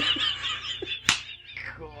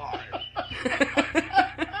 God.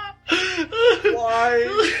 Why?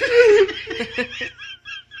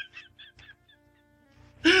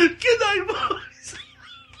 Good night, boys.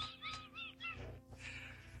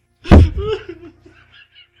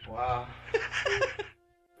 Wow.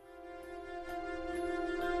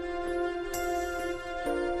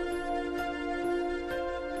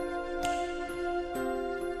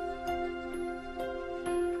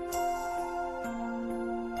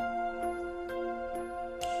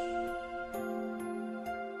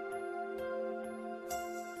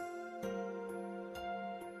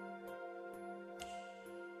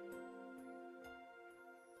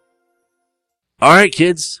 All right,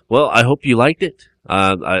 kids. Well, I hope you liked it.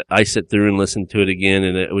 I sit through and listened to it again,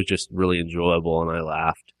 and it was just really enjoyable, and I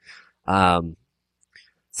laughed.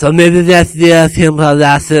 So maybe that's the thing about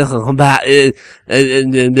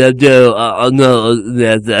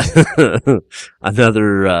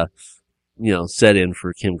another set in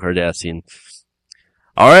for Kim Kardashian.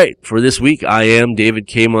 All right, for this week, I am David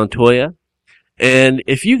K. Montoya, and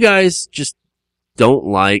if you guys just don't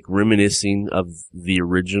like reminiscing of the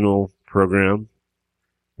original program,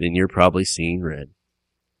 then you're probably seeing red.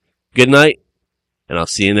 Good night, and I'll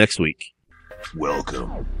see you next week.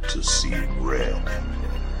 Welcome to Seeing Red.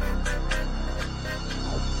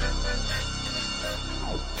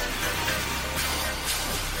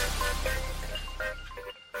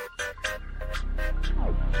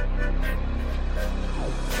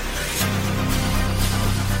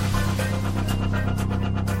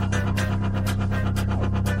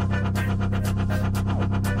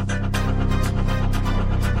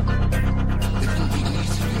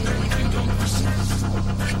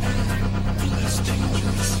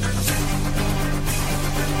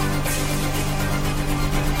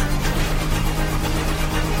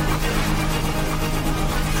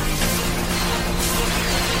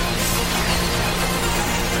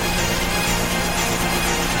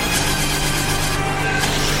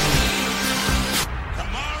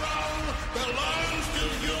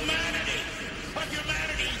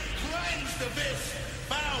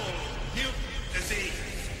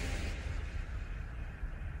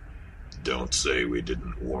 Don't say we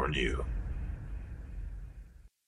didn't warn you.